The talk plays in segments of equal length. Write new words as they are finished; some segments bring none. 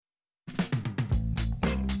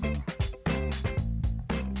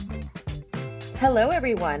Hello,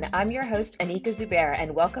 everyone. I'm your host, Anika Zubair,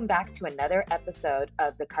 and welcome back to another episode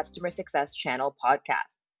of the Customer Success Channel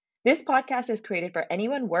podcast. This podcast is created for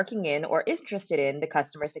anyone working in or interested in the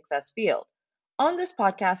customer success field. On this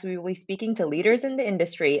podcast, we will be speaking to leaders in the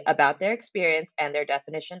industry about their experience and their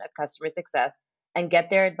definition of customer success and get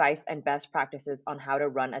their advice and best practices on how to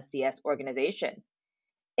run a CS organization.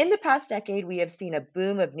 In the past decade, we have seen a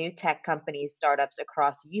boom of new tech companies, startups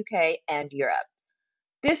across UK and Europe.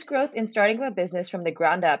 This growth in starting a business from the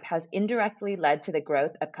ground up has indirectly led to the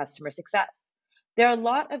growth of customer success. There are a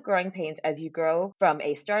lot of growing pains as you grow from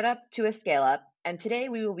a startup to a scale up, and today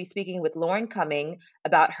we will be speaking with Lauren Cumming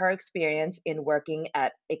about her experience in working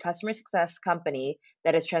at a customer success company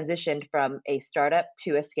that has transitioned from a startup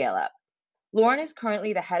to a scale up. Lauren is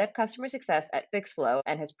currently the head of customer success at Fixflo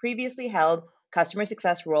and has previously held customer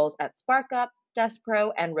success roles at SparkUp,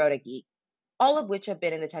 DeskPro, and RotaGeek, all of which have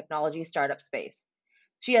been in the technology startup space.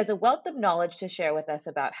 She has a wealth of knowledge to share with us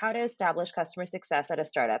about how to establish customer success at a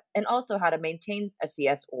startup and also how to maintain a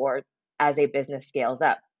CS org as a business scales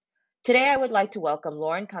up. Today, I would like to welcome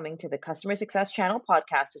Lauren Cumming to the Customer Success Channel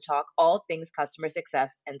podcast to talk all things customer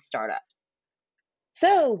success and startups.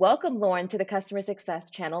 So, welcome, Lauren, to the Customer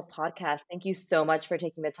Success Channel podcast. Thank you so much for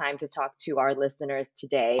taking the time to talk to our listeners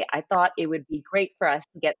today. I thought it would be great for us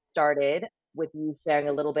to get started with you sharing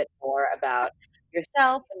a little bit more about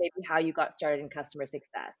yourself and maybe how you got started in customer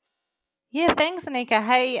success. Yeah, thanks, Anika.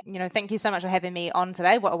 Hey, thank you so much for having me on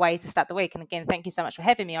today. What a way to start the week. And again, thank you so much for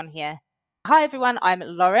having me on here. Hi, everyone. I'm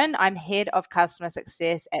Lauren. I'm head of customer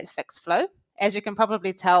success at Fixflo. As you can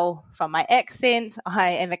probably tell from my accent, I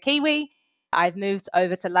am a Kiwi. I've moved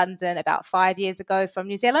over to London about 5 years ago from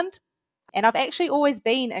New Zealand. And I've actually always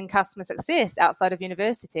been in customer success outside of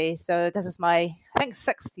university. So this is my,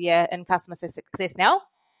 sixth year in customer success now.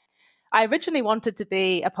 I originally wanted to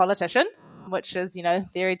be a politician, which is,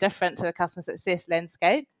 very different to the customer success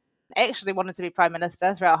landscape. I actually wanted to be Prime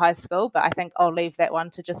Minister throughout high school, but I think I'll leave that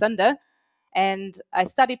one to Jacinda. And I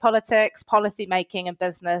studied politics, policy making and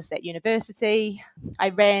business at university. I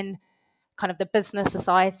ran kind of the business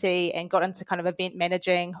society and got into kind of event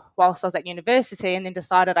managing whilst I was at university, and then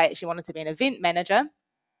decided I actually wanted to be an event manager.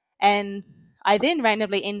 And I then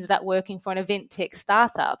randomly ended up working for an event tech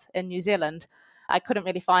startup in New Zealand. I couldn't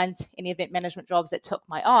really find any event management jobs that took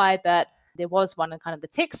my eye, but there was one in kind of the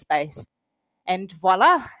tech space. And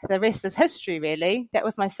voila, the rest is history, really. That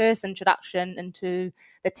was my first introduction into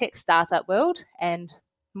the tech startup world and,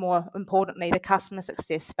 more importantly, the customer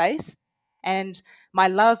success space. And my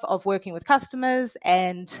love of working with customers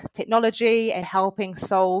and technology and helping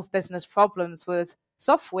solve business problems with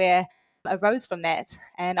software arose from that.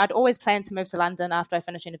 And I'd always planned to move to London after I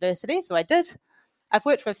finished university, so I did. I've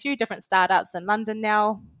worked for a few different startups in London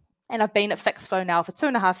now, and I've been at Fixflo now for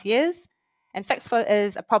 2.5 years. And Fixflo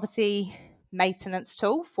is a property maintenance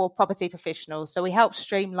tool for property professionals. So we help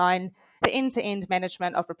streamline the end-to-end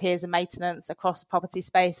management of repairs and maintenance across the property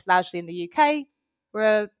space, largely in the UK.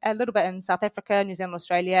 We're a little bit in South Africa, New Zealand,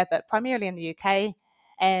 Australia, but primarily in the UK.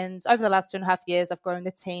 And over the last 2.5 years, I've grown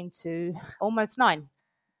the team to almost 9.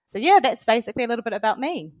 So yeah, that's basically a little bit about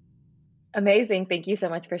me. Amazing. Thank you so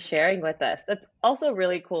much for sharing with us. That's also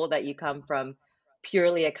really cool that you come from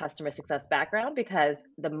purely a customer success background, because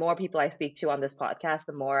the more people I speak to on this podcast,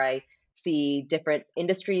 the more I see different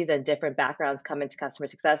industries and different backgrounds come into customer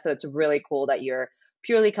success. So it's really cool that you're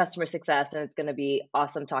purely customer success, and it's going to be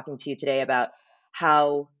awesome talking to you today about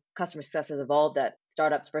how customer success has evolved at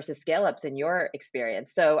startups versus scale-ups in your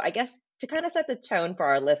experience. So I guess to kind of set the tone for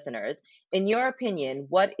our listeners, in your opinion,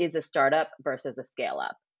 what is a startup versus a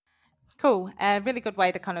scale-up? Cool. A really good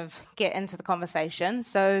way to kind of get into the conversation.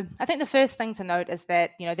 So I think the first thing to note is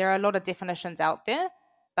that, there are a lot of definitions out there,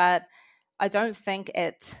 but I don't think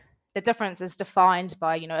the difference is defined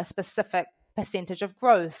by, a specific percentage of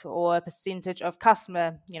growth or a percentage of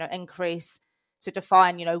customer, increase to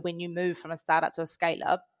define, when you move from a startup to a scale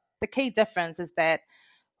up. The key difference is that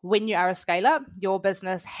when you are a scale up, your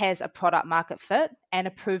business has a product market fit and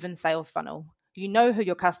a proven sales funnel. You know who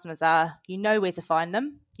your customers are, you know where to find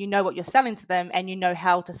them, you know what you're selling to them, and you know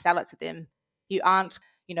how to sell it to them. You aren't,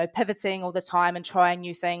 pivoting all the time and trying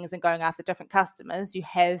new things and going after different customers. You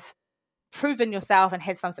have proven yourself and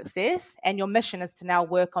had some success, and your mission is to now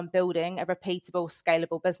work on building a repeatable,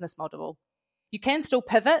 scalable business model. You can still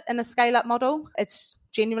pivot in a scale-up model. It's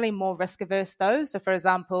generally more risk-averse though. So for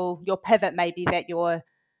example, your pivot may be that you're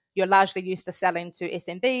largely used to selling to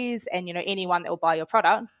SMBs and, anyone that will buy your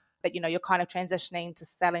product, but, you're kind of transitioning to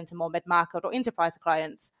selling to more mid-market or enterprise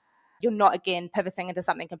clients. You're not, again, pivoting into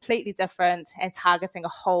something completely different and targeting a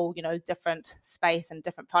whole, different space and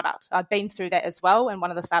different product. I've been through that as well in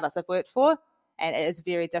one of the startups I've worked for, and it is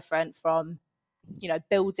very different from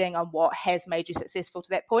building on what has made you successful to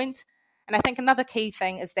that point. And I think another key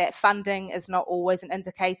thing is that funding is not always an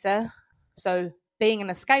indicator. So being in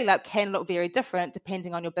a scale up can look very different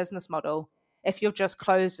depending on your business model. If you've just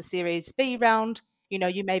closed a Series B round,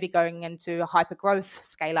 you may be going into a hyper growth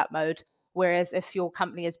scale up mode. Whereas if your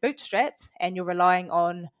company is bootstrapped and you're relying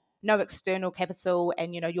on no external capital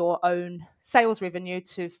and your own sales revenue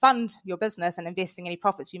to fund your business and investing any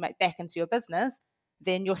profits you make back into your business,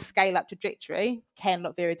 then your scale up trajectory can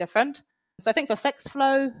look very different. So I think for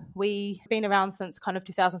Fixflo, we've been around since kind of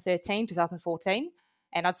 2013, 2014.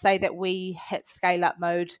 And I'd say that we hit scale up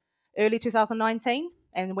mode early 2019.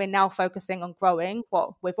 And we're now focusing on growing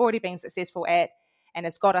what we've already been successful at and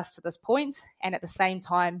it's got us to this point. And at the same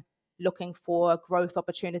time, looking for growth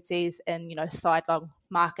opportunities in, sidelong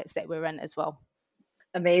markets that we're in as well.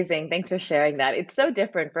 Amazing. Thanks for sharing that. It's so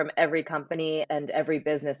different from every company and every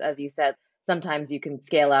business. As you said, sometimes you can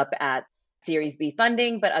scale up at Series B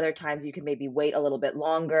funding, but other times you can maybe wait a little bit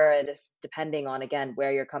longer, and just depending on, again,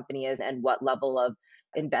 where your company is and what level of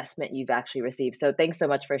investment you've actually received. So thanks so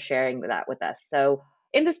much for sharing that with us. So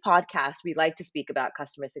in this podcast, we like to speak about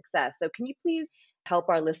customer success. So can you please help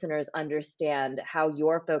our listeners understand how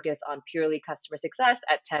your focus on purely customer success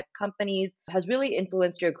at tech companies has really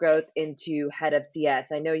influenced your growth into head of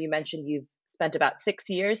CS? I know you mentioned you've spent about 6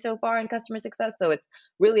 years so far in customer success, so it's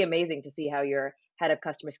really amazing to see how you're head of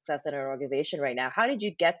customer success in an organization right now. How did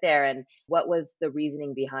you get there, and what was the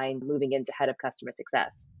reasoning behind moving into head of customer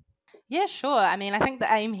success? Yeah, sure. I mean, I think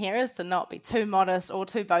the aim here is to not be too modest or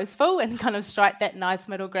too boastful and kind of strike that nice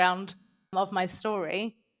middle ground of my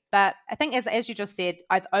story. But I think as you just said,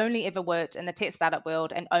 I've only ever worked in the tech startup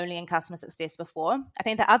world and only in customer success before. I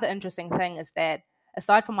think the other interesting thing is that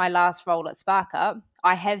aside from my last role at SparkUp,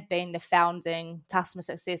 I have been the founding customer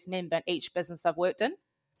success member in each business I've worked in.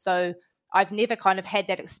 So I've never kind of had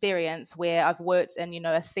that experience where I've worked in,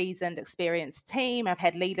 a seasoned, experienced team. I've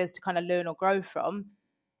had leaders to kind of learn or grow from.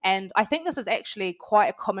 And I think this is actually quite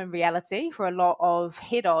a common reality for a lot of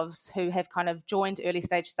head ofs who have kind of joined early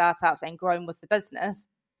stage startups and grown with the business,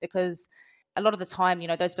 because a lot of the time,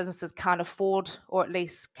 those businesses can't afford, or at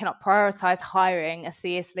least cannot prioritize hiring a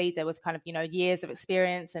CS leader with kind of, years of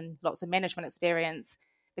experience and lots of management experience,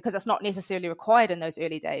 because it's not necessarily required in those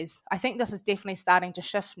early days. I think this is definitely starting to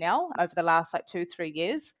shift now over the last 2-3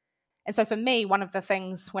 years. And so for me, one of the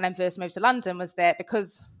things when I first moved to London was that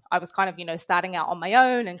because I was kind of, starting out on my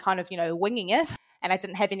own and kind of, winging it, and I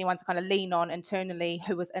didn't have anyone to kind of lean on internally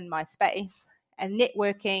who was in my space, and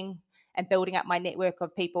networking and building up my network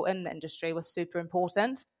of people in the industry was super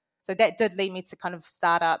important. So that did lead me to kind of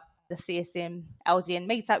start up the CSM LDN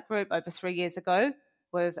meetup group over 3 years ago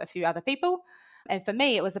with a few other people. And for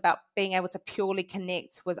me, it was about being able to purely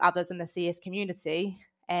connect with others in the CS community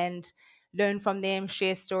and learn from them,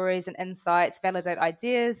 share stories and insights, validate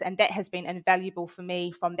ideas. And that has been invaluable for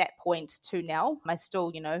me from that point to now. I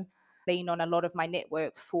still, lean on a lot of my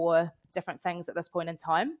network for different things at this point in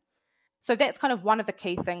time. So that's kind of one of the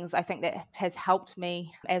key things I think that has helped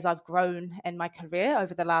me as I've grown in my career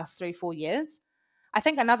over the last 3-4 years. I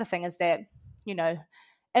think another thing is that,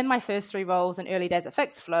 in my first 3 roles in early days at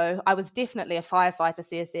Fixflo, I was definitely a firefighter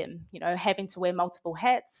CSM, having to wear multiple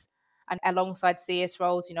hats. And alongside CS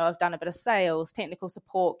roles, I've done a bit of sales, technical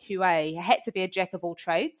support, QA. I had to be a jack of all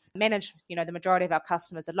trades, manage, the majority of our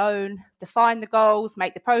customers alone, define the goals,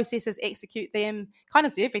 make the processes, execute them, kind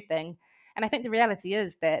of do everything. And I think the reality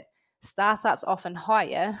is that startups often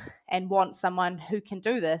hire and want someone who can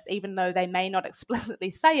do this, even though they may not explicitly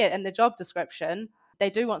say it in the job description. They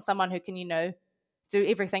do want someone who can, do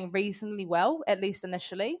everything reasonably well, at least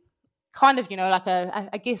initially. Kind of, like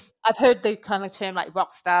I guess I've heard the kind of term like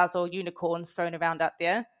rock stars or unicorns thrown around out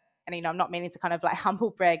there. And, I'm not meaning to kind of like humble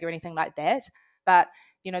brag or anything like that. But,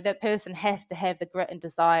 that person has to have the grit and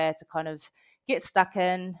desire to kind of get stuck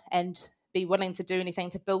in and be willing to do anything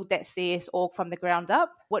to build that CS org from the ground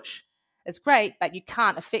up, which is great, but you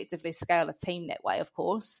can't effectively scale a team that way, of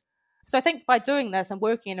course. So I think by doing this and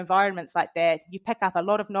working in environments like that, you pick up a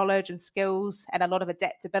lot of knowledge and skills and a lot of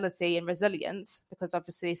adaptability and resilience, because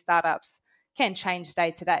obviously startups can change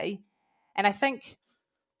day to day. And I think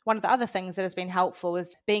one of the other things that has been helpful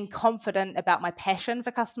is being confident about my passion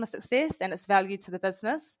for customer success and its value to the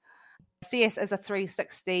business. CS is a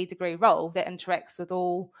 360-degree role that interacts with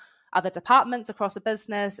all other departments across a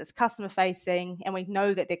business. It's customer facing, and we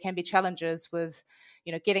know that there can be challenges with,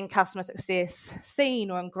 getting customer success seen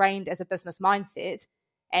or ingrained as a business mindset.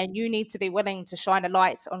 And you need to be willing to shine a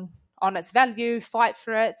light on its value, fight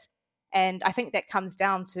for it. And I think that comes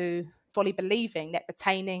down to fully believing that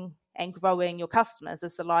retaining and growing your customers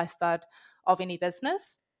is the lifeblood of any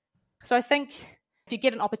business. So I think If you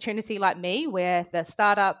get an opportunity like me where the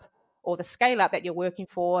startup or the scale up that you're working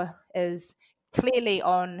for is clearly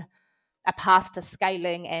on a path to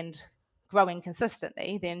scaling and growing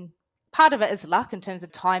consistently, then part of it is luck in terms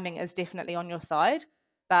of timing is definitely on your side.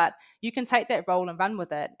 But you can take that role and run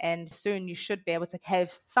with it. And soon you should be able to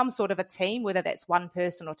have some sort of a team, whether that's one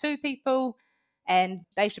person or two people, and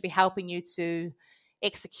they should be helping you to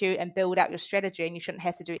execute and build out your strategy. And you shouldn't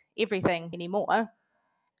have to do everything anymore.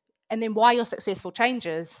 And then why your successful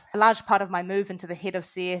changes. A large part of my move into the head of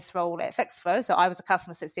CS role at Fixflo, so I was a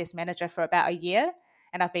customer success manager for about a year,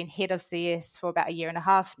 and I've been head of CS for about a year and a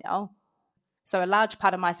half now. So a large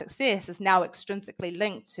part of my success is now extrinsically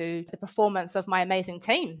linked to the performance of my amazing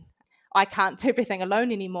team. I can't do everything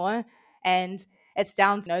alone anymore, and it's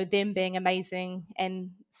down to them being amazing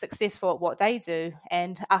and successful at what they do,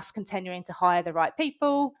 and us continuing to hire the right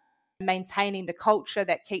people, maintaining the culture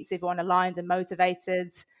that keeps everyone aligned and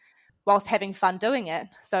motivated, whilst having fun doing it.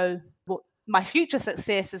 So my future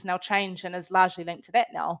success has now changed and is largely linked to that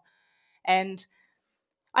now. And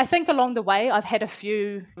I think along the way, I've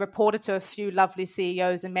reported to a few lovely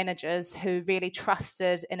CEOs and managers who really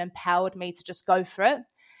trusted and empowered me to just go for it.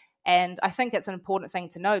 And I think it's an important thing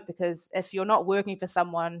to note, because if you're not working for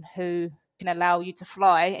someone who can allow you to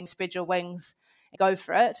fly and spread your wings and go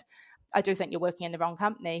for it, I do think you're working in the wrong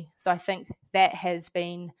company. So I think that has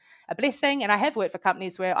been a blessing. And I have worked for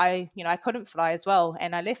companies where I couldn't fly as well,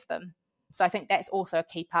 and I left them. So I think that's also a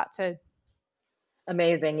key part too.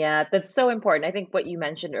 Amazing. Yeah, that's so important. I think what you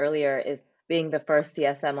mentioned earlier is being the first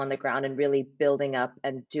CSM on the ground and really building up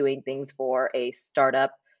and doing things for a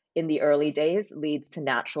startup in the early days leads to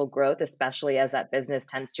natural growth, especially as that business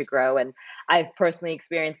tends to grow. And I've personally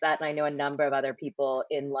experienced that. And I know a number of other people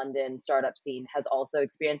in London startup scene has also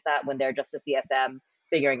experienced that when they're just a CSM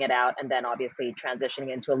figuring it out and then obviously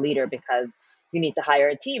transitioning into a leader, because you need to hire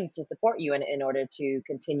a team to support you in order to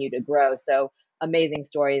continue to grow. So amazing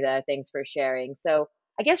story there. Thanks for sharing. So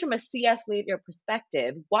I guess from a CS leader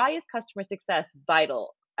perspective, why is customer success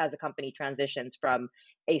vital as a company transitions from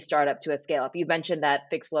a startup to a scale up? You mentioned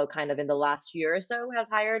that Fixflo kind of in the last year or so has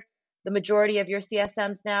hired the majority of your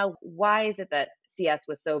CSMs now. Why is it that CS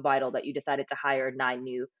was so vital that you decided to hire 9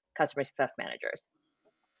 new customer success managers?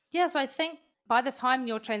 Yeah, so I think by the time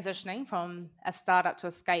you're transitioning from a startup to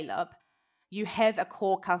a scale up, you have a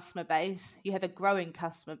core customer base, you have a growing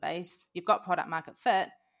customer base, you've got product market fit.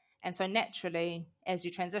 And so naturally, as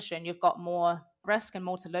you transition, you've got more risk and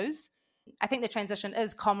more to lose. I think the transition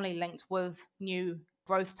is commonly linked with new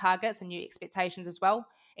growth targets and new expectations as well,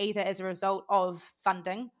 either as a result of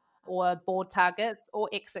funding or board targets or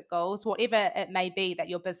exit goals, whatever it may be that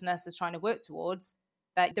your business is trying to work towards.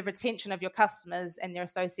 But the retention of your customers and their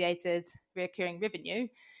associated recurring revenue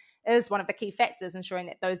is one of the key factors ensuring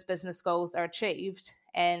that those business goals are achieved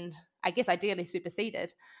and, I guess, ideally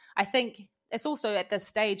superseded. I think it's also at this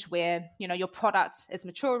stage where, your product is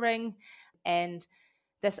maturing, and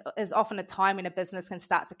this is often a time when a business can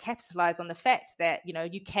start to capitalize on the fact that,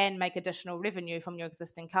 you can make additional revenue from your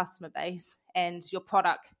existing customer base, and your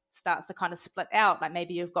product starts to kind of split out. Like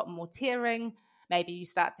maybe you've got more tiering, maybe you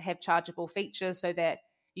start to have chargeable features so that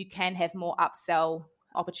you can have more upsell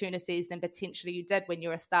opportunities than potentially you did when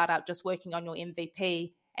you're a startup just working on your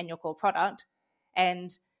MVP and your core product.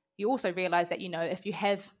 And you also realize that, if you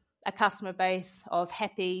have a customer base of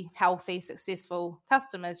happy, healthy, successful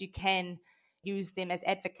customers, you can use them as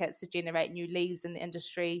advocates to generate new leads in the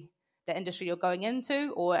industry you're going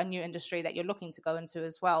into, or a new industry that you're looking to go into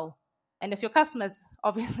as well. And if your customers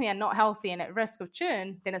obviously are not healthy and at risk of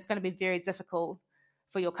churn, then it's going to be very difficult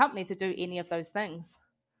for your company to do any of those things.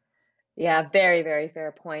 Yeah, very, very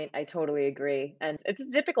fair point. I totally agree. And it's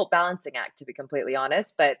a difficult balancing act, to be completely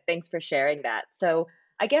honest, but thanks for sharing that. So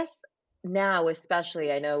I guess now,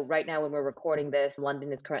 especially, I know right now when we're recording this,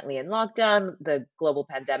 London is currently in lockdown. The global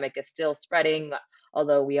pandemic is still spreading,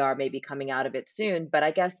 although we are maybe coming out of it soon. But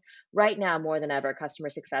I guess right now, more than ever,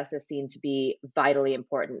 customer success is seen to be vitally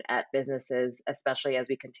important at businesses, especially as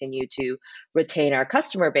we continue to retain our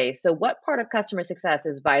customer base. So what part of customer success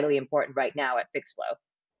is vitally important right now at Fixflo?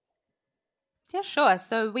 Yeah, sure.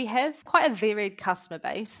 So we have quite a varied customer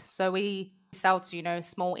base. So we sell to,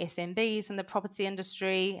 small SMBs in the property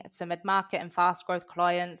industry, to mid-market and fast growth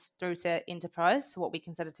clients, through to enterprise, what we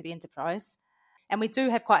consider to be enterprise. And we do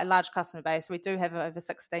have quite a large customer base. We do have over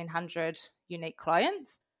 1,600 unique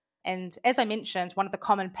clients. And as I mentioned, one of the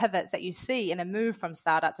common pivots that you see in a move from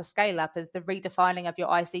startup to scale up is the redefining of your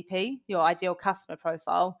ICP, your ideal customer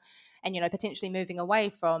profile, and, potentially moving away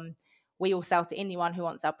from we will sell to anyone who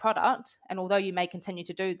wants our product. And although you may continue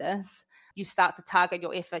to do this, you start to target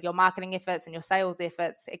your marketing efforts and your sales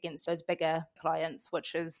efforts against those bigger clients,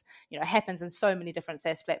 which is, happens in so many different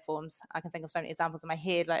SaaS platforms. I can think of so many examples in my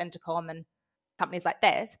head, like Intercom and companies like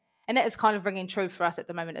that. And that is kind of ringing true for us at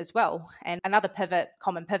the moment as well. And another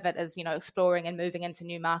common pivot is, exploring and moving into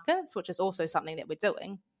new markets, which is also something that we're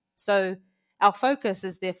doing. So our focus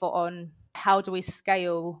is therefore on how do we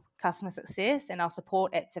scale customer success and our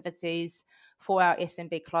support activities for our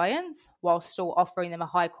SMB clients while still offering them a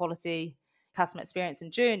high quality customer experience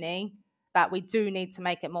and journey. But we do need to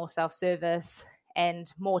make it more self-service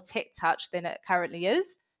and more tech touch than it currently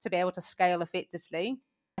is to be able to scale effectively.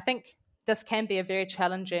 I think this can be a very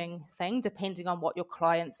challenging thing depending on what your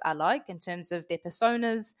clients are like in terms of their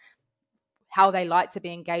personas, how they like to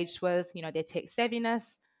be engaged with, their tech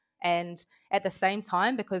savviness. And at the same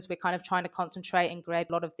time, because we're kind of trying to concentrate and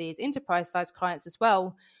grab a lot of these enterprise sized clients as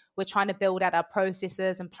well, we're trying to build out our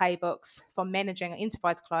processes and playbooks for managing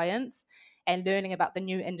enterprise clients and learning about the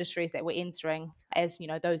new industries that we're entering as,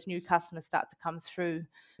 those new customers start to come through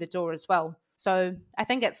the door as well. So I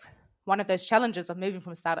think it's one of those challenges of moving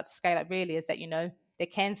from startup to scale up really is that, there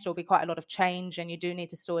can still be quite a lot of change and you do need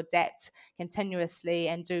to still adapt continuously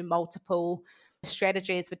and do multiple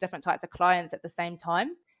strategies for different types of clients at the same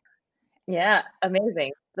time. Yeah,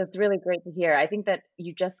 amazing. That's really great to hear. I think that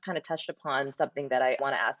you just kind of touched upon something that I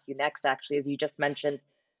want to ask you next, actually, is you just mentioned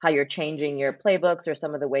how you're changing your playbooks or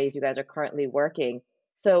some of the ways you guys are currently working.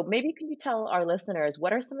 So maybe can you tell our listeners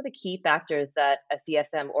what are some of the key factors that a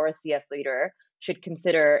CSM or a CS leader should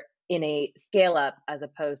consider in a scale up as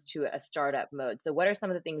opposed to a startup mode? So what are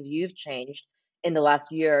some of the things you've changed in the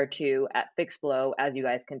last year or two at Fixflo as you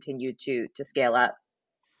guys continue to scale up?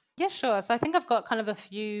 Yeah, sure. So I think I've got kind of a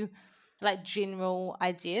few like general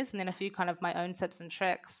ideas and then a few kind of my own tips and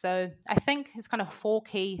tricks. So I think it's kind of four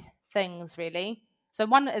key things really. So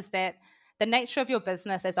one is that the nature of your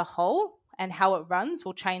business as a whole and how it runs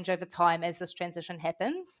will change over time as this transition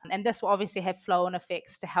happens. And this will obviously have flow-on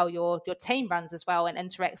effects to how your team runs as well and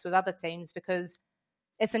interacts with other teams, because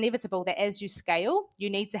it's inevitable that as you scale,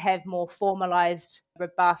 you need to have more formalized,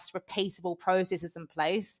 robust, repeatable processes in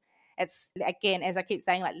place. It's, again, as I keep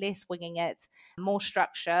saying, like less winging it, more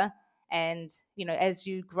structure. And, as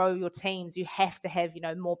you grow your teams, you have to have,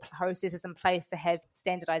 more processes in place to have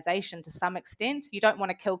standardization to some extent. You don't want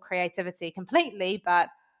to kill creativity completely, but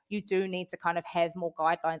you do need to kind of have more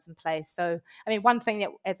guidelines in place. So, I mean, one thing that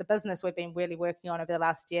as a business we've been really working on over the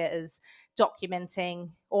last year is documenting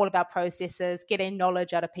all of our processes, getting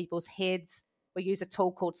knowledge out of people's heads. We use a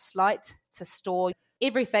tool called Slite to store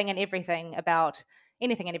everything and everything about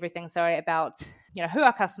anything and everything, about, who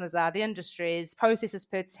our customers are, the industries, processes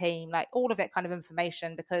per team, like all of that kind of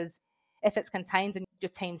information, because if it's contained in your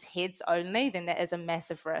team's heads only, then that is a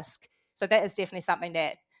massive risk. So that is definitely something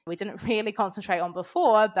that we didn't really concentrate on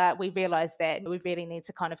before, but we realized that we really need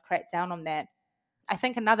to kind of crack down on that. I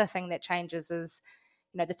think another thing that changes is,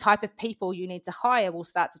 the type of people you need to hire will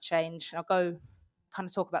start to change. I'll go kind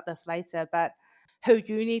of talk about this later, but who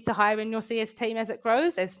you need to hire in your CS team as it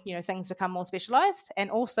grows, as things become more specialized,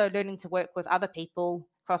 and also learning to work with other people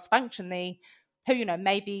cross-functionally who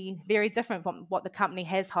may be very different from what the company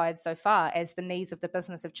has hired so far, as the needs of the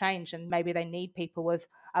business have changed and maybe they need people with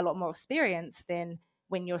a lot more experience than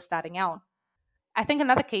when you're starting out. I think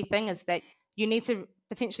another key thing is that you need to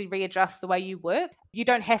potentially readjust the way you work. You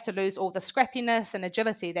don't have to lose all the scrappiness and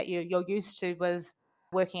agility that you're used to with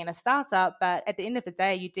working in a startup, but at the end of the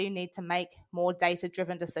day, you do need to make more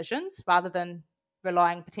data-driven decisions rather than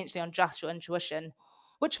relying potentially on just your intuition,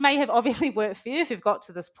 which may have obviously worked for you if you've got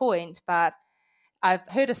to this point, but I've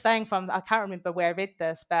heard a saying I can't remember where I read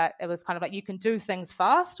this, but it was kind of like you can do things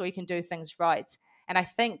fast or you can do things right. And I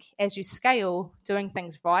think as you scale, doing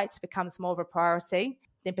things right becomes more of a priority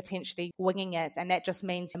than potentially winging it. And that just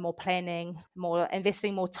means more planning, more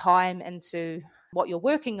investing more time into what you're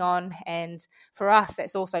working on. And for us,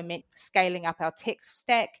 that's also meant scaling up our tech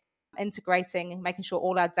stack, integrating, making sure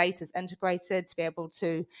all our data is integrated to be able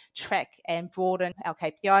to track and broaden our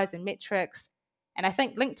KPIs and metrics. And I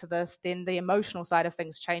think linked to this, then the emotional side of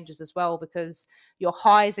things changes as well, because your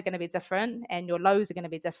highs are going to be different and your lows are going to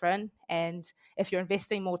be different. And if you're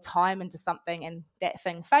investing more time into something and that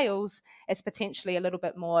thing fails, it's potentially a little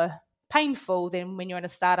bit more painful than when you're in a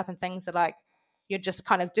startup and things are like, you just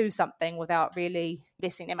kind of do something without really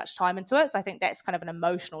investing that much time into it. So I think that's kind of an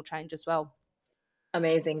emotional change as well.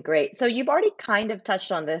 Amazing. Great. So you've already kind of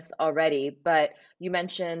touched on this already, but you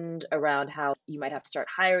mentioned around how you might have to start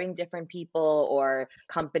hiring different people or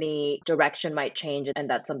company direction might change. And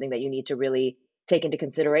that's something that you need to really take into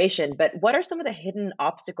consideration. But what are some of the hidden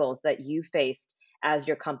obstacles that you faced as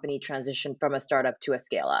your company transitioned from a startup to a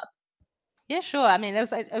scale up? Yeah, sure. I mean, it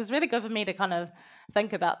was really good for me to kind of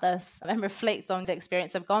think about this and reflect on the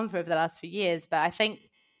experience I've gone through over the last few years. But I think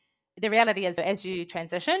the reality is, as you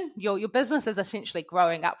transition, your business is essentially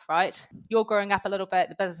growing up, right? You're growing up a little bit,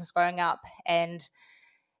 the business is growing up, and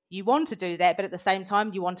you want to do that, but at the same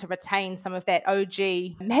time, you want to retain some of that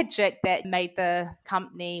OG magic that made the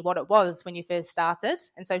company what it was when you first started.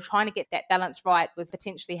 And so trying to get that balance right with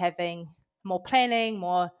potentially having more planning,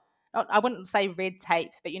 more, I wouldn't say red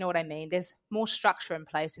tape, but you know what I mean. There's more structure in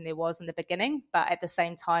place than there was in the beginning, but at the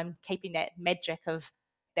same time, keeping that magic of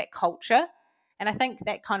that culture. And I think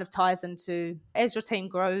that kind of ties into as your team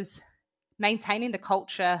grows, maintaining the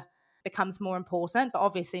culture becomes more important, but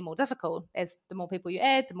obviously more difficult as the more people you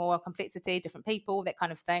add, the more complexity, different people, that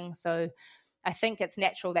kind of thing. So I think it's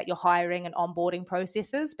natural that your hiring and onboarding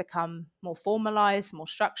processes become more formalized, more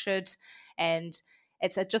structured, and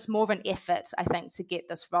it's just more of an effort, I think, to get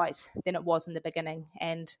this right than it was in the beginning.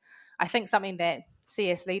 And I think something that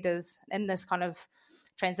CS leaders in this kind of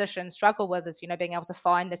transition struggle with is, being able to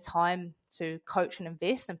find the time to coach and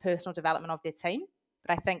invest in personal development of their team.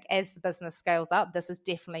 But I think as the business scales up, this is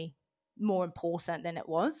definitely more important than it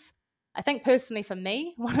was. I think personally for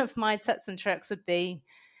me, one of my tips and tricks would be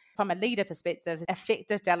from a leader perspective,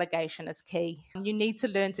 effective delegation is key. You need to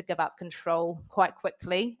learn to give up control quite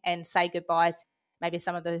quickly and say goodbye to maybe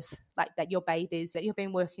some of those, like that your babies that you've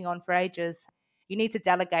been working on for ages. You need to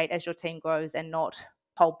delegate as your team grows and not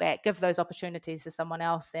hold back, give those opportunities to someone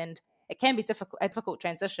else. And it can be a difficult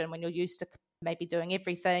transition when you're used to maybe doing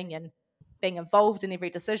everything and being involved in every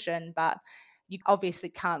decision, but you obviously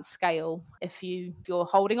can't scale if you're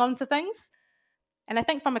holding on to things. And I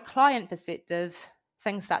think from a client perspective,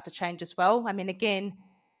 things start to change as well. I mean, again,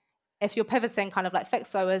 if you're pivoting kind of like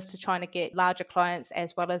Fixflo is to trying to get larger clients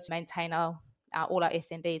as well as maintain all our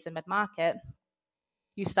SMBs and mid-market,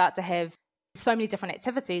 you start to have so many different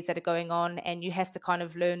activities that are going on, and you have to kind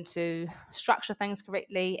of learn to structure things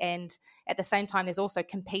correctly. And at the same time, there's also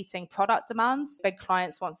competing product demands. Big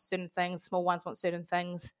clients want certain things, small ones want certain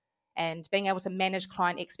things, and being able to manage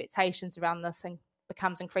client expectations around this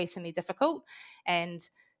becomes increasingly difficult. And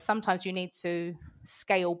sometimes you need to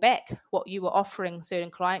scale back what you were offering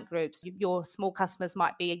certain client groups. Your small customers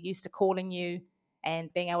might be used to calling you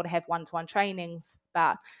and being able to have one-to-one trainings,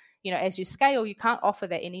 but as you scale, you can't offer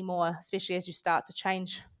that anymore, especially as you start to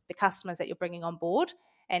change the customers that you're bringing on board.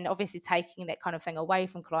 And obviously taking that kind of thing away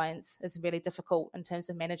from clients is really difficult in terms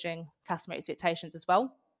of managing customer expectations as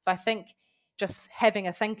well. So I think just having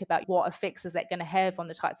a think about what effects is that going to have on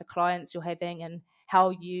the types of clients you're having and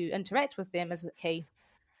how you interact with them is key.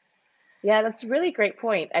 Yeah, that's a really great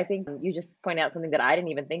point. I think you just point out something that I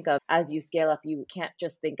didn't even think of. As you scale up, you can't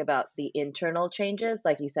just think about the internal changes,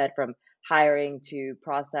 like you said, from hiring to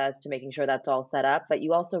process to making sure that's all set up, but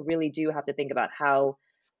you also really do have to think about how,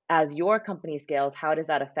 as your company scales, how does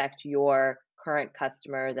that affect your current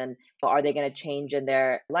customers? And are they going to change in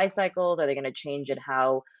their life cycles? Are they going to change in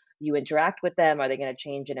how you interact with them? Are they going to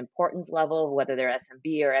change in importance level, whether they're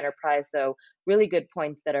SMB or enterprise? So really good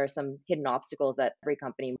points that are some hidden obstacles that every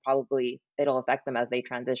company probably it'll affect them as they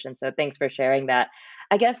transition. So thanks for sharing that.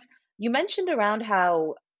 I guess you mentioned around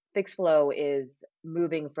how Fixflow is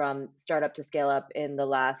moving from startup to scale up in the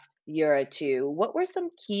last year or two. What were some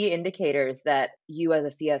key indicators that you as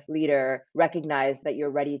a CS leader recognized that you're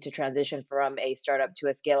ready to transition from a startup to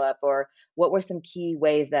a scale up? Or what were some key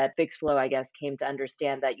ways that Fixflow, I guess, came to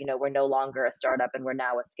understand that, we're no longer a startup and we're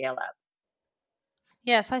now a scale up?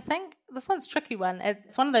 Yeah, so I think this one's a tricky one.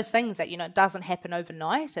 It's one of those things that, it doesn't happen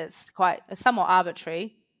overnight. It's somewhat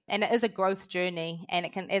arbitrary, and it is a growth journey. And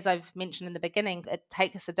it can, as I've mentioned in the beginning, it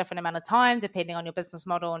takes a different amount of time depending on your business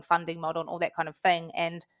model and funding model and all that kind of thing.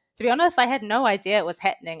 And to be honest, I had no idea it was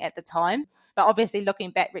happening at the time. But obviously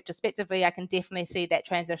looking back retrospectively, I can definitely see that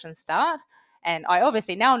transition start. And I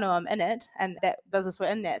obviously now know I'm in it and that business were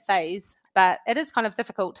in that phase. But it is kind of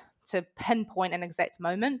difficult to pinpoint an exact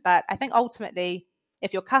moment. But I think ultimately,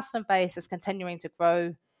 if your customer base is continuing to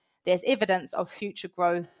grow, there's evidence of future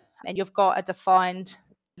growth, and you've got a defined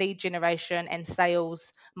lead generation and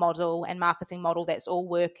sales model and marketing model that's all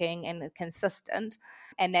working and consistent,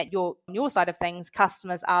 and that on your side of things,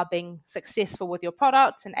 customers are being successful with your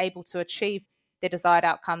product and able to achieve their desired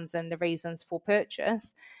outcomes and the reasons for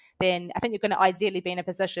purchase, then I think you're going to ideally be in a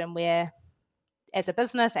position where, as a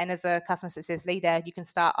business and as a customer success leader, you can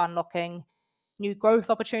start unlocking new growth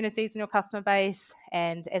opportunities in your customer base.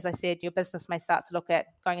 And as I said, your business may start to look at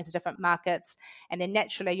going into different markets. And then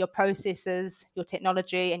naturally, your processes, your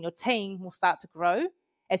technology, and your team will start to grow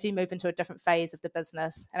as you move into a different phase of the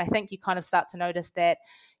business. And I think you kind of start to notice that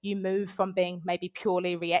you move from being maybe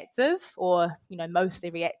purely reactive or, mostly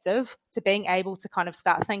reactive to being able to kind of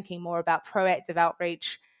start thinking more about proactive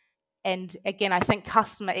outreach. And again, I think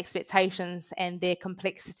customer expectations and their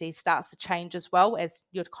complexity starts to change as well as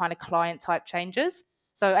your kind of client type changes.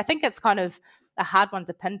 So I think it's kind of a hard one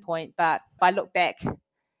to pinpoint. But if I look back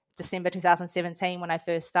December 2017 when I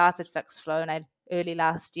first started Fixflo and early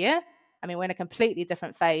last year, I mean, we're in a completely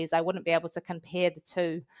different phase. I wouldn't be able to compare the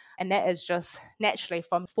two. And that is just naturally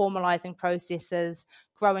from formalizing processes,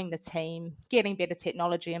 growing the team, getting better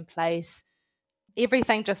technology in place.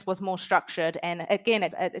 Everything just was more structured. And again,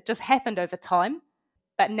 it just happened over time.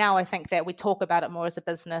 But now I think that we talk about it more as a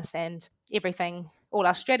business, and everything, all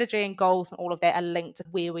our strategy and goals and all of that are linked to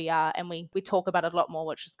where we are. And we talk about it a lot more,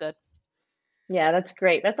 which is good. Yeah, that's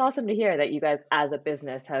great. That's awesome to hear that you guys as a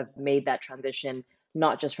business have made that transition,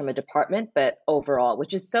 not just from a department, but overall,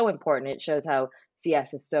 which is so important. It shows how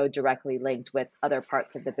CS is so directly linked with other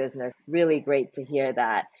parts of the business. Really great to hear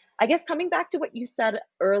that. I guess coming back to what you said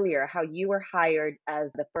earlier, how you were hired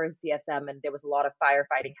as the first CSM and there was a lot of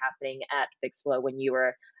firefighting happening at Fixflo when you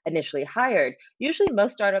were initially hired. Usually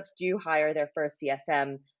most startups do hire their first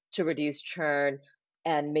CSM to reduce churn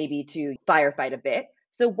and maybe to firefight a bit.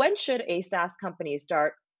 So when should a SaaS company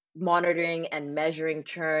start monitoring and measuring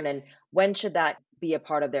churn, and when should that be a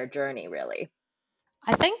part of their journey, really?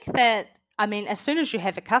 I think that, I mean, as soon as you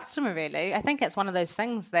have a customer, really, I think it's one of those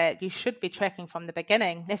things that you should be tracking from the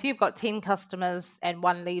beginning. If you've got 10 customers and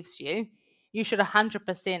one leaves you, you should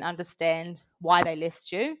 100% understand why they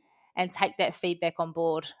left you and take that feedback on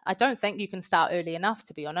board. I don't think you can start early enough,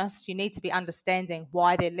 to be honest. You need to be understanding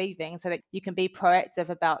why they're leaving so that you can be proactive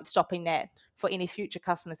about stopping that for any future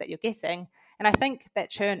customers that you're getting. And I think that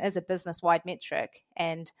churn is a business-wide metric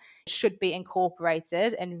and should be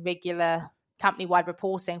incorporated in regular company-wide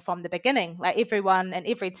reporting from the beginning. Like everyone and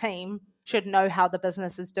every team should know how the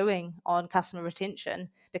business is doing on customer retention,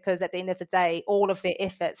 because at the end of the day, all of their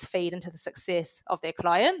efforts feed into the success of their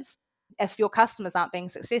clients. If your customers aren't being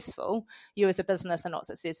successful, you as a business are not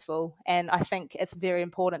successful. And I think it's very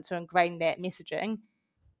important to ingrain that messaging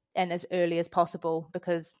and as early as possible,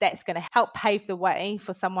 because that's going to help pave the way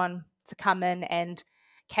for someone to come in and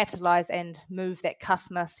capitalize and move that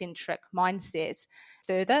customer centric mindset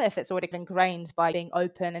further if it's already been ingrained by being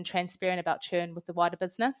open and transparent about churn with the wider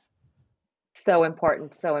business. So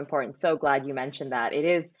important, so important. So glad you mentioned that. It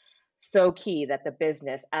is so key that the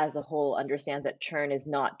business as a whole understands that churn is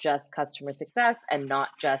not just customer success and not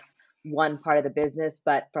just one part of the business,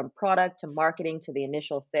 but from product to marketing to the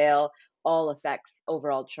initial sale, all affects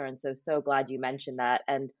overall churn. So glad you mentioned that.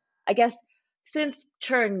 And I guess since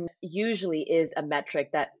churn usually is a metric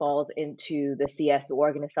that falls into the CS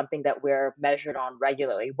org and is something that we're measured on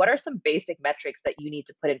regularly, what are some basic metrics that you need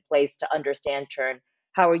to put in place to understand churn?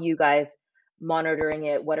 How are you guys monitoring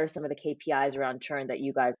it? What are some of the KPIs around churn that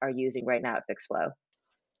you guys are using right now at Fixflo?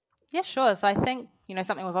 Yeah, sure. So I think,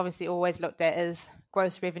 something we've obviously always looked at is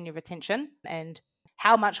gross revenue retention and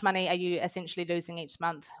how much money are you essentially losing each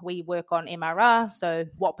month. We work on MRR. So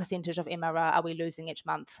what percentage of MRR are we losing each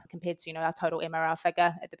month compared to, our total MRR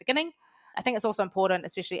figure at the beginning? I think it's also important,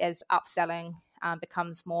 especially as upselling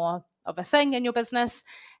becomes more of a thing in your business.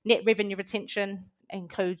 Net revenue retention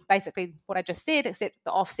include basically what I just said, except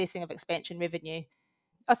the offsetting of expansion revenue.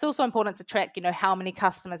 It's also important to track, how many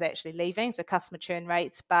customers are actually leaving, so customer churn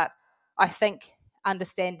rates. But I think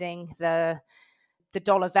understanding the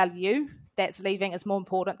dollar value that's leaving is more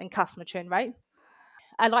important than customer churn rate.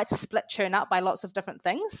 I like to split churn up by lots of different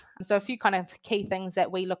things. So a few kind of key things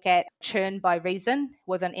that we look at: churn by reason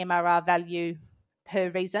with an MRR value per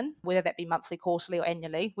reason, whether that be monthly, quarterly, or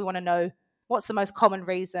annually. We want to know what's the most common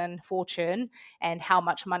reason for churn and how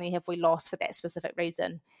much money have we lost for that specific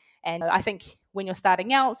reason. And I think when you're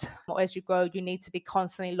starting out or as you grow, you need to be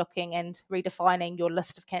constantly looking and redefining your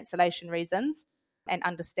list of cancellation reasons and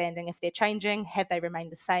understanding if they're changing, have they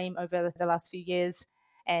remained the same over the last few years,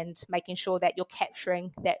 and making sure that you're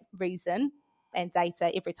capturing that reason and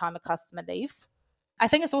data every time a customer leaves. I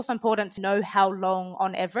think it's also important to know how long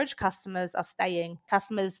on average customers are staying.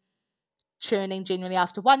 Customers churning generally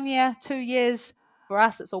after 1 year, 2 years. For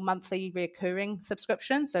us, it's all monthly recurring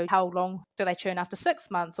subscription. So how long do they churn after 6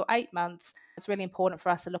 months or 8 months? It's really important for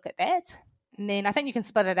us to look at that. And then I think you can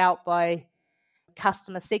split it out by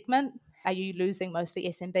customer segment. Are you losing mostly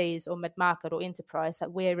SMBs or mid-market or enterprise?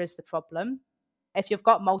 Like, where is the problem? If you've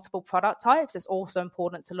got multiple product types, it's also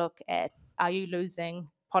important to look at, are you losing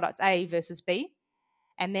product A versus B?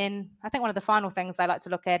 And then I think one of the final things I like to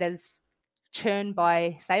look at is churn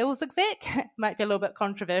by sales exec. Might be a little bit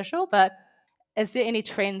controversial, but Is there any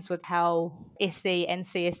trends with how SE and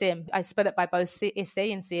CSM, I split it by both SE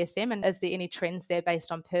and CSM, and is there any trends there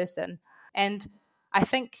based on person? And I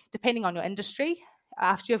think depending on your industry,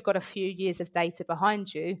 after you've got a few years of data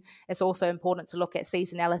behind you, it's also important to look at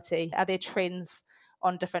seasonality. Are there trends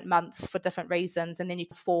on different months for different reasons? And then you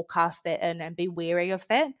can forecast that in and be wary of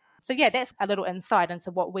that. So yeah, that's a little insight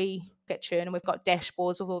into what we get churn, and we've got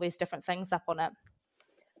dashboards with all these different things up on it.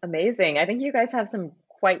 Amazing. I think you guys have some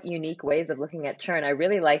quite unique ways of looking at churn. I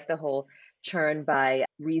really like the whole churn by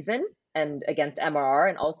reason and against MRR,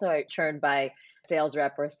 and also churn by sales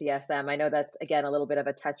rep or CSM. I know that's, again, a little bit of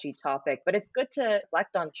a touchy topic, but it's good to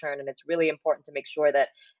reflect on churn. And it's really important to make sure that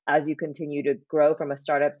as you continue to grow from a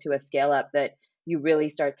startup to a scale up, that you really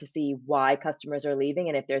start to see why customers are leaving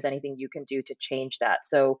and if there's anything you can do to change that.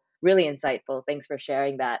 So, really insightful. Thanks for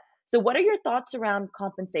sharing that. So, what are your thoughts around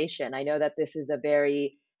compensation? I know that this is a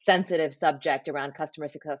very sensitive subject around customer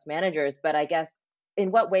success managers, but I guess in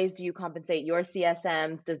what ways do you compensate your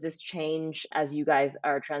CSMs? Does this change as you guys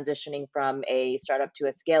are transitioning from a startup to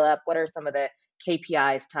a scale up? What are some of the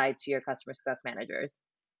KPIs tied to your customer success managers?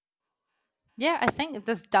 Yeah, I think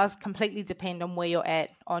this does completely depend on where you're at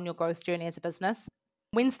on your growth journey as a business.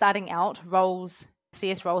 When starting out,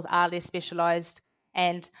 CS roles are less specialized.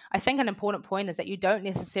 And I think an important point is that you don't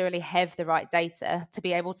necessarily have the right data to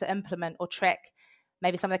be able to implement or track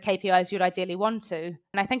maybe some of the KPIs you'd ideally want to. And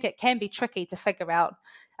I think it can be tricky to figure out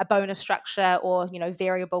a bonus structure or,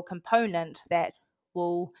 variable component that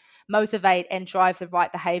will motivate and drive the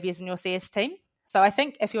right behaviors in your CS team. So I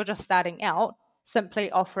think if you're just starting out, simply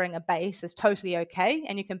offering a base is totally okay,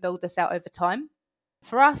 and you can build this out over time.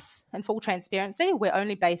 For us, in full transparency, we're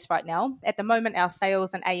only based right now. At the moment, our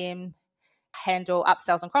sales and AM handle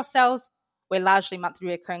upsells and cross sells. We're largely monthly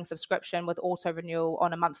recurring subscription with auto renewal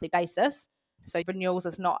on a monthly basis. So renewals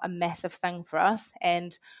is not a massive thing for us.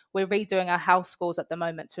 And we're redoing our house scores at the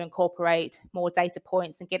moment to incorporate more data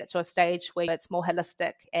points and get it to a stage where it's more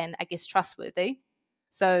holistic and, I guess, trustworthy.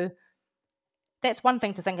 So that's one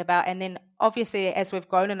thing to think about. And then obviously, as we've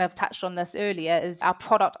grown, and I've touched on this earlier, is our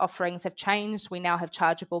product offerings have changed. We now have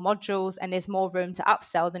chargeable modules, and there's more room to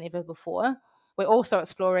upsell than ever before. We're also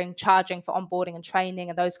exploring charging for onboarding and training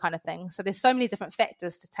and those kind of things. So there's so many different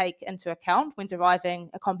factors to take into account when deriving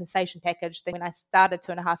a compensation package than when I started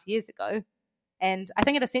 2.5 years ago. And I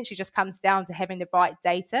think it essentially just comes down to having the right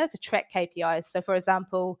data to track KPIs. So for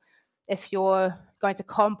example, if you're going to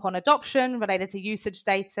comp on adoption related to usage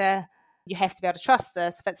data, you have to be able to trust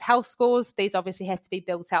this. If it's health scores, these obviously have to be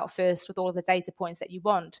built out first with all of the data points that you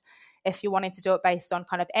want. If you're wanting to do it based on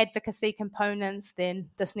kind of advocacy components, then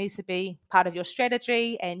this needs to be part of your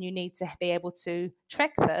strategy and you need to be able to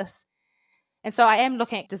track this. And so I am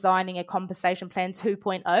looking at designing a compensation plan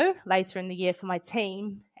 2.0 later in the year for my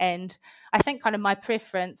team. And I think kind of my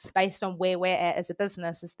preference based on where we're at as a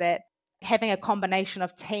business is that having a combination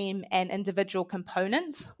of team and individual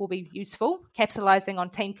components will be useful. Capitalizing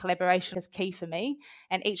on team collaboration is key for me,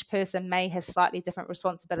 and each person may have slightly different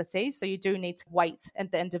responsibilities, so you do need to weight in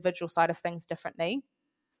the individual side of things differently.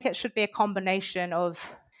 It should be a combination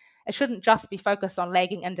of, it shouldn't just be focused on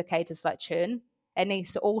lagging indicators like churn. It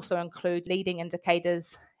needs to also include leading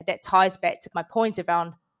indicators that ties back to my point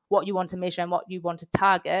around what you want to measure and what you want to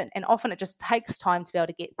target. And often it just takes time to be able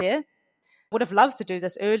to get there. Would have loved to do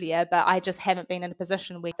this earlier, but I just haven't been in a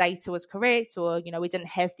position where data was correct, or we didn't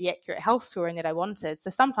have the accurate health scoring that I wanted. So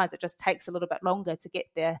sometimes it just takes a little bit longer to get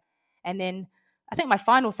there. And then I think my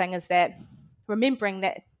final thing is that remembering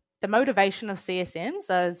that the motivation of CSMs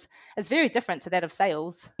is very different to that of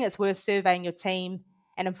sales. I think it's worth surveying your team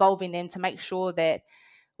and involving them to make sure that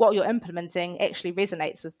what you're implementing actually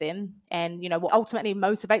resonates with them and, will ultimately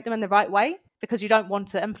motivate them in the right way, because you don't want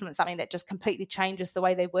to implement something that just completely changes the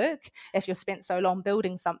way they work if you've spent so long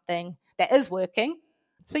building something that is working.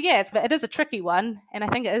 So yeah, it is a tricky one. And I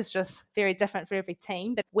think it is just very different for every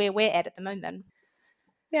team, but where we're at the moment.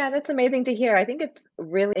 Yeah, that's amazing to hear. I think it's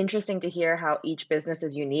really interesting to hear how each business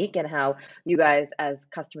is unique and how you guys, as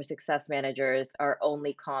customer success managers, are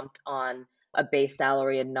only comped on a base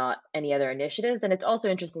salary and not any other initiatives. And it's also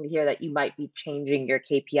interesting to hear that you might be changing your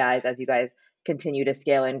KPIs as you guys continue to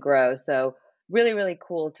scale and grow. So, really, really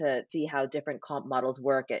cool to see how different comp models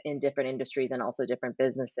work in different industries and also different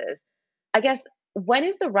businesses. I guess, when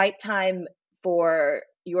is the right time for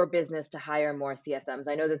your business to hire more CSMs?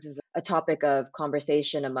 I know this is a topic of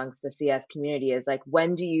conversation amongst the CS community, is like,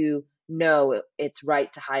 when do you know it's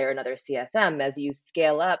right to hire another CSM? As you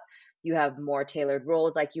scale up, you have more tailored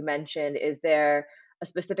roles, like you mentioned. Is there a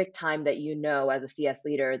specific time that as a CS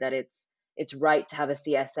leader that it's right to have a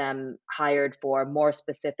CSM hired for more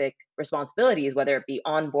specific responsibilities, whether it be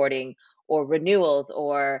onboarding or renewals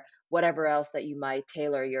or whatever else that you might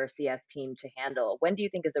tailor your CS team to handle? When do you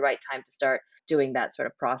think is the right time to start doing that sort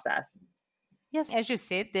of process? Yes, as you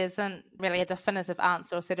said, there isn't really a definitive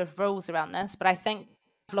answer or set of rules around this, but I think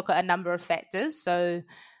look at a number of factors. So,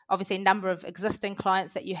 obviously, number of existing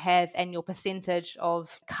clients that you have and your percentage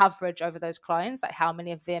of coverage over those clients, like how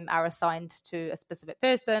many of them are assigned to a specific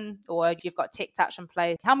person, or you've got tech touch in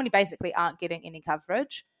place, how many basically aren't getting any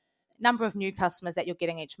coverage, number of new customers that you're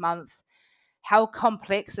getting each month, how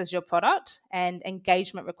complex is your product, and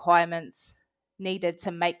engagement requirements needed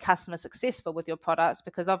to make customers successful with your products.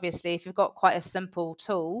 Because obviously, if you've got quite a simple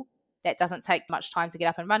tool that doesn't take much time to get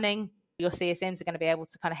up and running, your CSMs are going to be able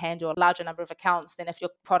to kind of handle a larger number of accounts than if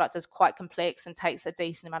your product is quite complex and takes a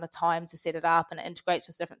decent amount of time to set it up and it integrates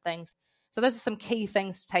with different things. So those are some key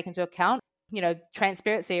things to take into account.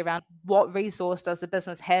 Transparency around what resource does the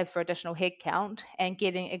business have for additional headcount, and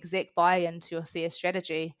getting exec buy-in to your CS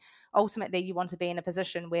strategy. Ultimately, you want to be in a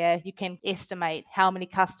position where you can estimate how many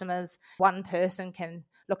customers one person can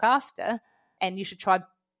look after, and you should try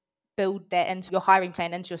build that into your hiring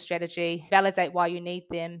plan, into your strategy, validate why you need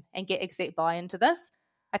them, and get exec buy-in to this.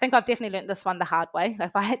 I think I've definitely learned this one the hard way.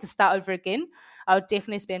 If I had to start over again, I would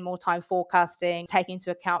definitely spend more time forecasting, taking into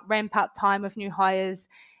account ramp up time of new hires,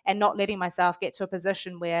 and not letting myself get to a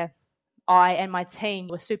position where I and my team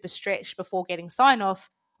were super stretched before getting sign off,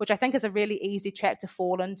 which I think is a really easy trap to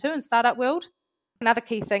fall into in startup world. Another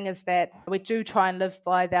key thing is that we do try and live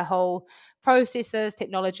by the whole processes,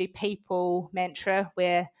 technology, people mantra,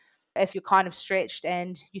 where if you're kind of stretched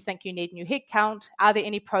and you think you need new headcount, are there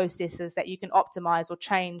any processes that you can optimize or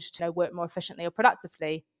change to work more efficiently or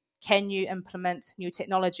productively? Can you implement new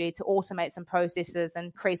technology to automate some processes and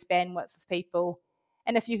increase bandwidth of people?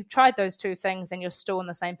 And if you've tried those two things and you're still in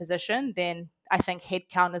the same position, then I think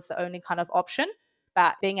headcount is the only kind of option.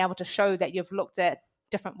 But being able to show that you've looked at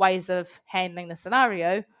different ways of handling the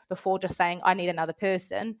scenario before just saying, I need another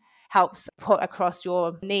person, helps put across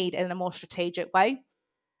your need in a more strategic way.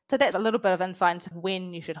 So that's a little bit of insight into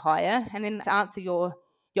when you should hire. And then to answer your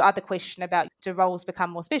other question about, do roles become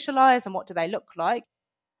more specialized and what do they look like?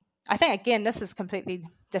 I think, again, this is completely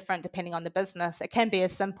different depending on the business. It can be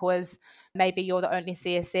as simple as maybe you're the only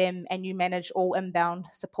CSM and you manage all inbound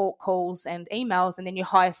support calls and emails, and then you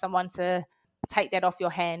hire someone to take that off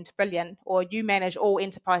your hand. Brilliant. Or you manage all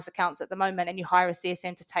enterprise accounts at the moment and you hire a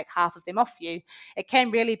CSM to take half of them off you. It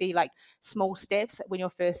can really be like small steps when you're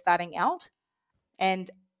first starting out.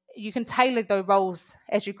 And you can tailor the roles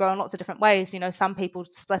as you grow in lots of different ways. Some people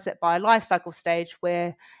split it by a life cycle stage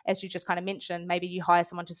where, as you just kind of mentioned, maybe you hire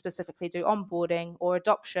someone to specifically do onboarding or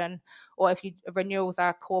adoption, or if renewals are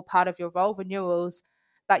a core part of your role, renewals.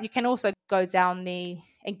 But you can also go down the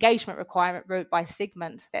engagement requirement route by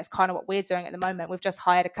segment. That's kind of what we're doing at the moment. We've just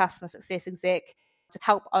hired a customer success exec to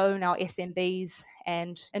help own our SMBs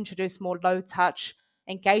and introduce more low touch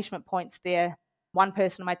engagement points there. One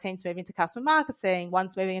person on my team's moving to customer marketing,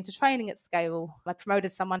 one's moving into training at scale. I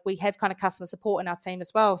promoted someone. We have kind of customer support in our team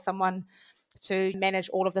as well, someone to manage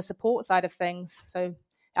all of the support side of things. So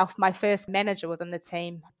my first manager within the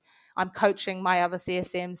team, I'm coaching my other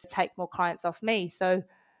CSMs to take more clients off me. So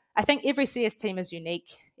I think every CS team is unique.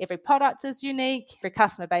 Every product is unique. Every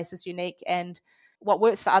customer base is unique. And what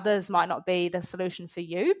works for others might not be the solution for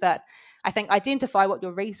you. But I think identify what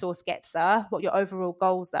your resource gaps are, what your overall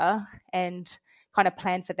goals are, and kind of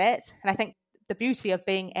plan for that. And I think the beauty of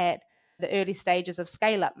being at the early stages of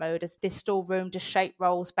scale up mode is there's still room to shape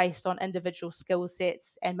roles based on individual skill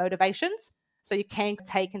sets and motivations. So you can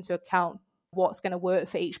take into account what's going to work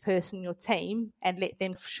for each person in your team and let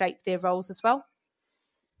them shape their roles as well.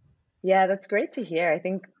 Yeah, that's great to hear. I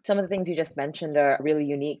think some of the things you just mentioned are really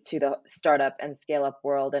unique to the startup and scale up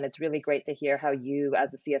world. And it's really great to hear how you,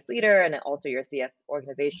 as a CS leader and also your CS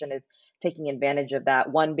organization, is taking advantage of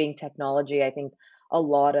that. One being technology. I think a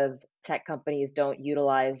lot of tech companies don't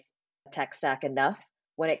utilize tech stack enough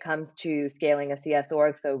when it comes to scaling a CS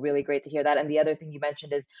org. So really great to hear that. And the other thing you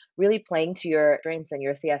mentioned is really playing to your strengths and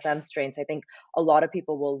your CSM strengths. I think a lot of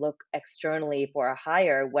people will look externally for a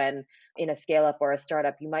hire when in a scale up or a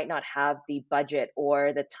startup, you might not have the budget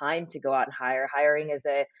or the time to go out and hire. Hiring is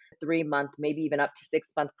a 3-month, maybe even up to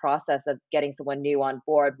 6-month process of getting someone new on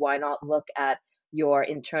board. Why not look at your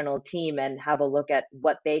internal team and have a look at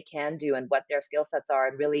what they can do and what their skill sets are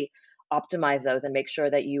and really optimize those and make sure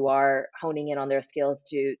that you are honing in on their skills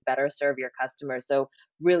to better serve your customers. So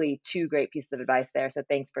really two great pieces of advice there. So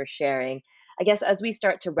thanks for sharing. I guess as we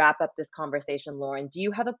start to wrap up this conversation, Lauren, do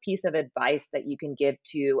you have a piece of advice that you can give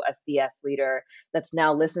to a CS leader that's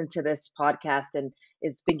now listened to this podcast and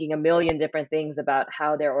is thinking a million different things about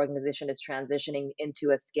how their organization is transitioning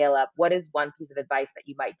into a scale up? What is one piece of advice that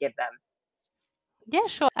you might give them? Yeah,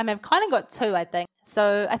 sure. I've kind of got two, I think.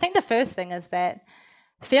 So I think the first thing is that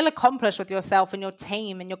feel accomplished with yourself and your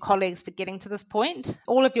team and your colleagues for getting to this point.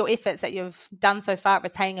 All of your efforts that you've done so far at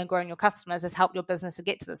retaining and growing your customers has helped your business to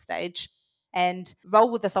get to this stage. And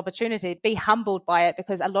roll with this opportunity, be humbled by it,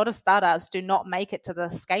 because a lot of startups do not make it to the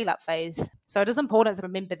scale up phase. So it is important to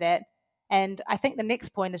remember that. And I think the next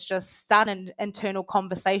point is just start an internal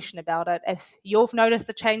conversation about it. If you've noticed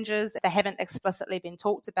the changes, if they haven't explicitly been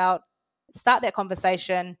talked about, start that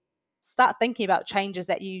conversation. Start thinking about changes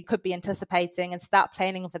that you could be anticipating and start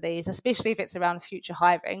planning for these, especially if it's around future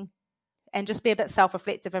hiring, and just be a bit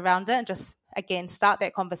self-reflective around it and just, again, start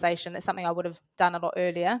that conversation. That's something I would have done a lot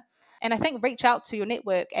earlier. And I think reach out to your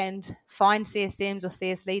network and find CSMs or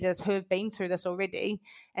CS leaders who have been through this already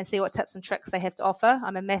and see what tips and tricks they have to offer.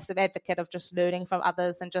 I'm a massive advocate of just learning from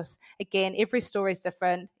others, and just, again, every story is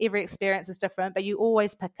different, every experience is different, but you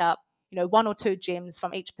always pick up, one or two gems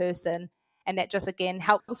from each person. And that just, again,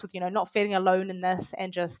 helps with, not feeling alone in this,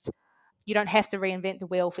 and just, you don't have to reinvent the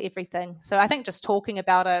wheel for everything. So I think just talking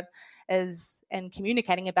about it and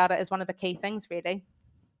communicating about it is one of the key things, really.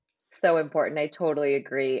 So important. I totally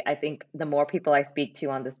agree. I think the more people I speak to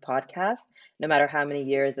on this podcast, no matter how many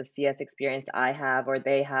years of CS experience I have or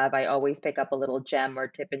they have, I always pick up a little gem or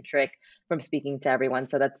tip and trick from speaking to everyone.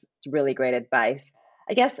 So that's really great advice.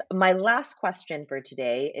 I guess my last question for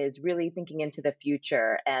today is really thinking into the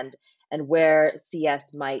future and where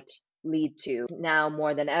CS might lead to. Now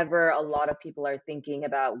more than ever, a lot of people are thinking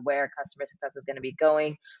about where customer success is going to be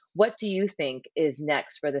going. What do you think is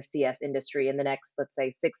next for the CS industry in the next, let's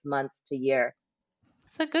say, 6 months to year?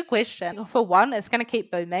 It's a good question. For one, it's going to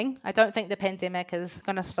keep booming. I don't think the pandemic is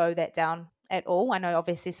going to slow that down at all. I know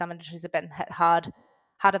obviously some industries have been hit harder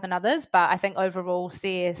than others, but I think overall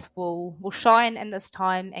CS will shine in this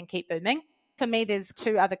time and keep booming. For me, there's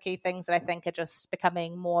two other key things that I think are just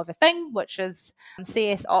becoming more of a thing, which is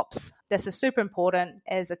CS ops. This is super important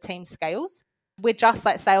as a team scales. We're just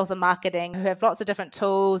like sales and marketing, who have lots of different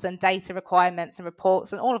tools and data requirements and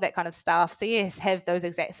reports and all of that kind of stuff. CS have those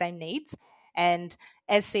exact same needs. And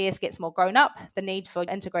as CS gets more grown up, the need for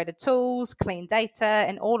integrated tools, clean data,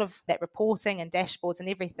 and all of that reporting and dashboards and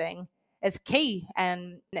everything is key.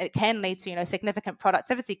 And it can lead to, significant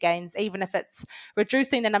productivity gains, even if it's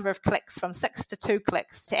reducing the number of clicks from 6 to 2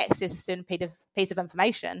 clicks to access a certain piece of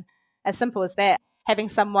information. As simple as that. Having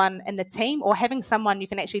someone in the team or having someone you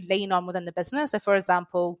can actually lean on within the business. So, for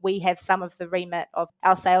example, we have some of the remit of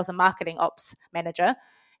our sales and marketing ops manager,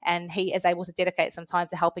 and he is able to dedicate some time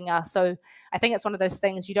to helping us. So I think it's one of those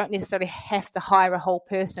things, you don't necessarily have to hire a whole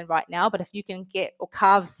person right now, but if you can get or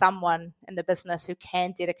carve someone in the business who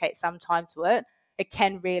can dedicate some time to it, it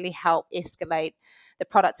can really help escalate the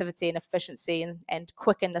productivity and efficiency and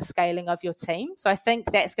quicken the scaling of your team. So I think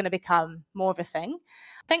that's going to become more of a thing.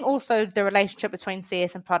 I think also the relationship between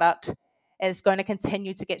CS and product is going to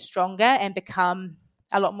continue to get stronger and become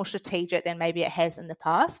a lot more strategic than maybe it has in the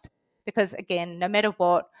past. Because again, no matter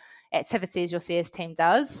what activities your CS team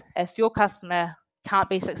does, if your customer can't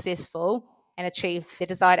be successful and achieve their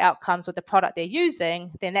desired outcomes with the product they're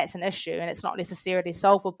using, then that's an issue and it's not necessarily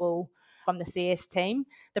solvable from the CS team.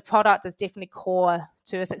 The product is definitely core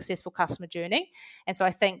to a successful customer journey. And so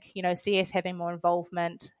I think, CS having more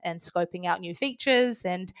involvement in scoping out new features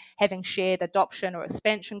and having shared adoption or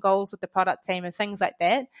expansion goals with the product team and things like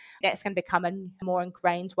that, that's going to become a more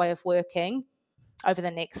ingrained way of working over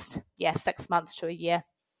the next 6 months to a year.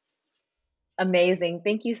 Amazing.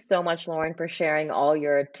 Thank you so much, Lauren, for sharing all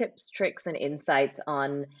your tips, tricks, and insights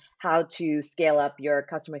on how to scale up your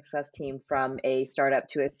customer success team from a startup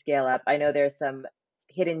to a scale up. I know there's some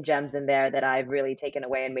hidden gems in there that I've really taken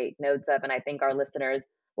away and made notes of, and I think our listeners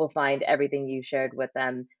will find everything you shared with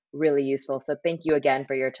them really useful. So thank you again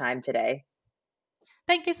for your time today.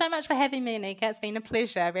 Thank you so much for having me, Nika. It's been a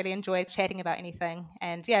pleasure. I really enjoyed chatting about anything.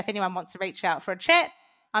 And if anyone wants to reach out for a chat,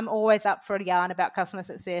 I'm always up for a yarn about customer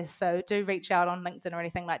success. So do reach out on LinkedIn or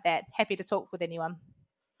anything like that. Happy to talk with anyone.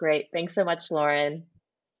 Great. Thanks so much, Lauren.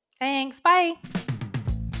 Thanks. Bye.